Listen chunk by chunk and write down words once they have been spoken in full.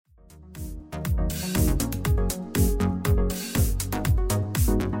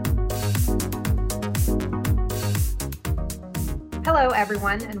Hello,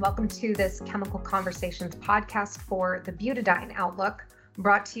 everyone, and welcome to this Chemical Conversations podcast for the Butadiene Outlook,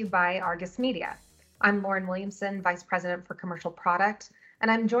 brought to you by Argus Media. I'm Lauren Williamson, Vice President for Commercial Product, and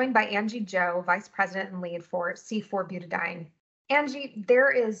I'm joined by Angie Joe, Vice President and Lead for C4 Butadiene. Angie,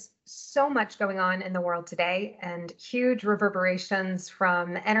 there is so much going on in the world today and huge reverberations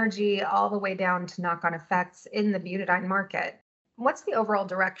from energy all the way down to knock-on effects in the butadiene market. What's the overall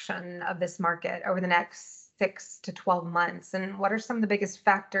direction of this market over the next 6 to 12 months? And what are some of the biggest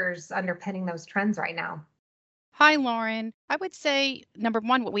factors underpinning those trends right now? Hi, Lauren. I would say, number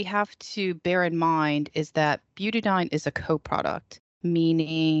one, what we have to bear in mind is that butadiene is a co-product,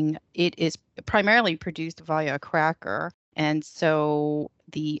 meaning it is primarily produced via a cracker. And so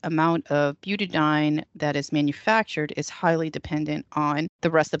the amount of butadiene that is manufactured is highly dependent on the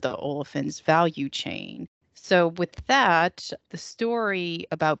rest of the olefins value chain. So with that, the story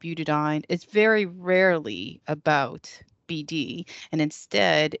about butadiene is very rarely about BD, and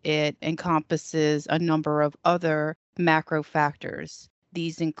instead it encompasses a number of other macro factors.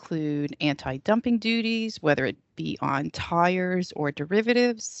 These include anti-dumping duties, whether it be on tires or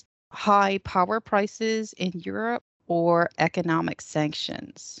derivatives, high power prices in Europe, or economic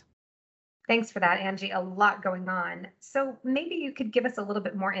sanctions. Thanks for that, Angie. A lot going on. So maybe you could give us a little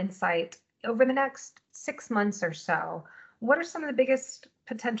bit more insight over the next 6 months or so. What are some of the biggest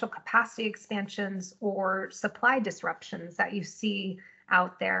potential capacity expansions or supply disruptions that you see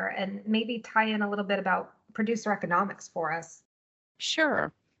out there? And maybe tie in a little bit about producer economics for us.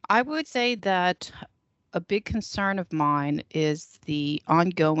 Sure. I would say that a big concern of mine is the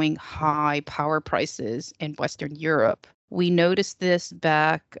ongoing high power prices in Western Europe. We noticed this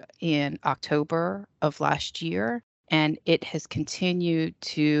back in October of last year, and it has continued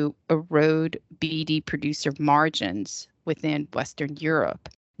to erode BD producer margins within Western Europe.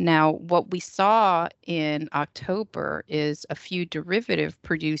 Now, what we saw in October is a few derivative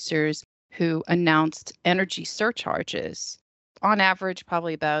producers who announced energy surcharges, on average,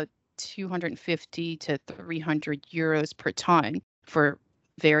 probably about 250 to 300 euros per ton for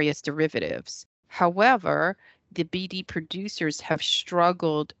various derivatives. However, the BD producers have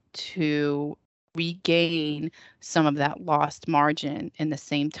struggled to regain some of that lost margin in the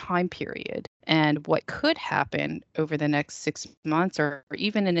same time period. And what could happen over the next 6 months or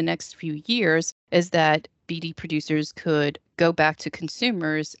even in the next few years is that BD producers could go back to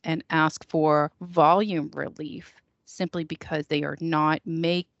consumers and ask for volume relief simply because they are not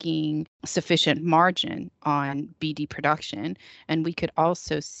making sufficient margin on BD production. And we could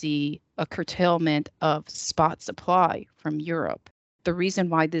also see a curtailment of spot supply from Europe. The reason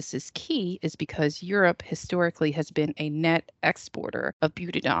why this is key is because Europe historically has been a net exporter of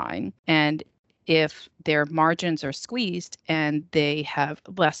butadiene. And if their margins are squeezed and they have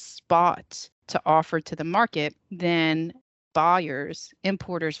less spot to offer to the market, then buyers,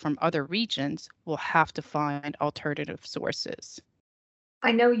 importers from other regions will have to find alternative sources.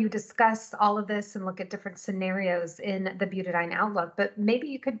 I know you discuss all of this and look at different scenarios in the Butadiene Outlook, but maybe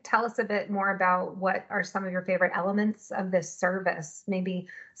you could tell us a bit more about what are some of your favorite elements of this service, maybe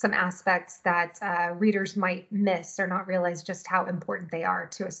some aspects that readers might miss or not realize just how important they are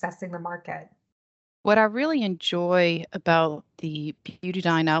to assessing the market. What I really enjoy about the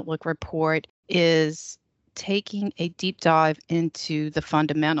Butadiene Outlook report is taking a deep dive into the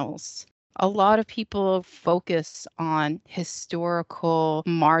fundamentals. A lot of people focus on historical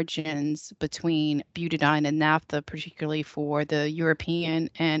margins between butadiene and naphtha, particularly for the European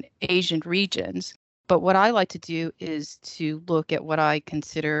and Asian regions. But what I like to do is to look at what I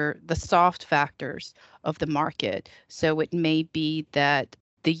consider the soft factors of the market. So it may be that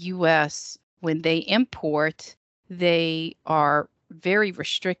the US, when they import, they are very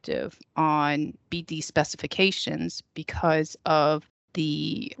restrictive on BD specifications because of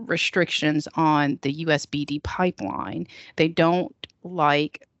the restrictions on the US BD pipeline. They don't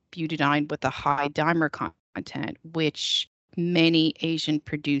like butadiene with a high dimer content, which many Asian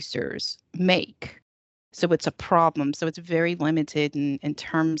producers make. So it's a problem. So it's very limited in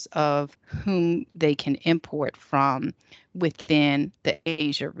terms of whom they can import from within the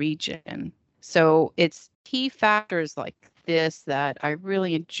Asia region. So it's key factors like this that I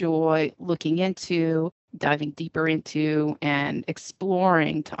really enjoy looking into, diving deeper into, and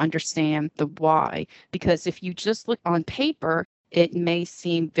exploring to understand the why. Because if you just look on paper, it may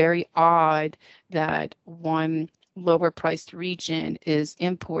seem very odd that one lower priced region is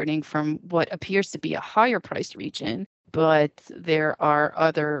importing from what appears to be a higher priced region, but there are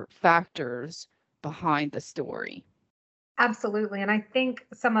other factors behind the story. Absolutely. And I think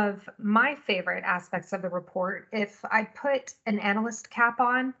some of my favorite aspects of the report, if I put an analyst cap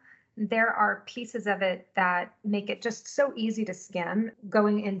on there are pieces of it that make it just so easy to skim.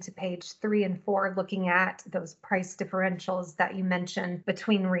 Going into page 3 and 4, looking at those price differentials that you mentioned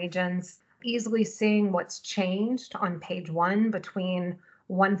between regions, easily seeing what's changed on page 1 between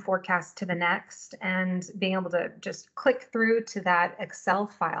one forecast to the next, and being able to just click through to that Excel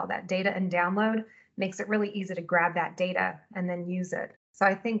file, that data and download, makes it really easy to grab that data and then use it. So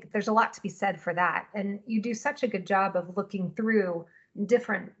I think there's a lot to be said for that. And you do such a good job of looking through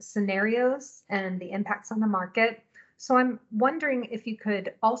different scenarios and the impacts on the market. So I'm wondering if you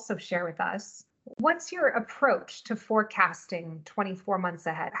could also share with us, what's your approach to forecasting 24 months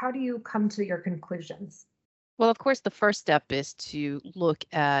ahead? How do you come to your conclusions? Well, of course, the first step is to look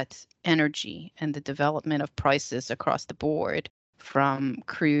at energy and the development of prices across the board, from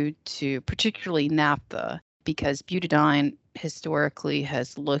crude to particularly naphtha, because butadiene historically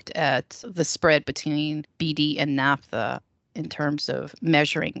has looked at the spread between BD and naphtha in terms of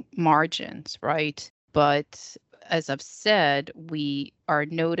measuring margins, right? But as I've said, we are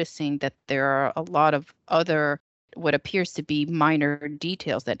noticing that there are a lot of other what appears to be minor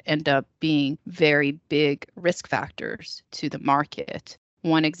details that end up being very big risk factors to the market.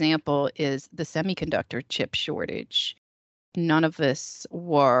 One example is the semiconductor chip shortage. None of us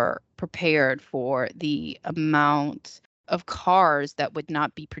were prepared for the amount of cars that would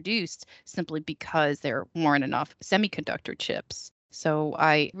not be produced simply because there weren't enough semiconductor chips. So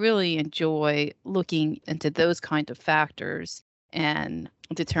I really enjoy looking into those kind of factors and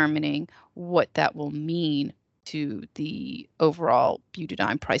determining what that will mean to the overall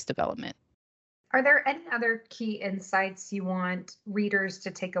butadiene price development. Are there any other key insights you want readers to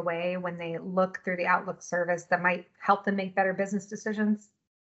take away when they look through the Outlook service that might help them make better business decisions?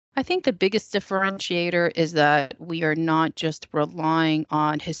 I think the biggest differentiator is that we are not just relying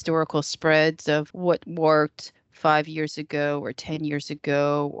on historical spreads of what worked 5 years ago or 10 years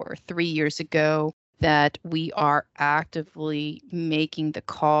ago or 3 years ago, that we are actively making the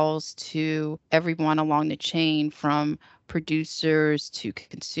calls to everyone along the chain, from producers to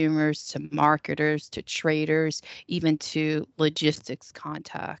consumers to marketers to traders, even to logistics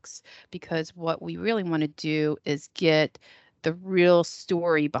contacts. Because what we really want to do is get the real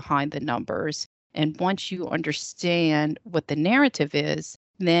story behind the numbers. And once you understand what the narrative is,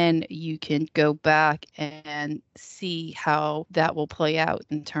 then you can go back and see how that will play out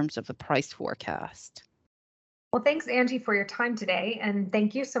in terms of the price forecast. Well, thanks, Angie, for your time today. And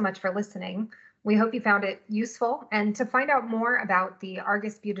thank you so much for listening. We hope you found it useful. And to find out more about the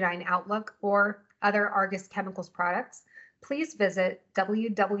Argus Butadiene Outlook or other Argus Chemicals products, please visit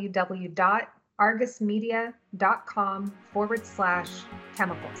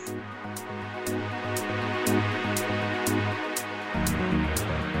www.argusmedia.com/chemicals.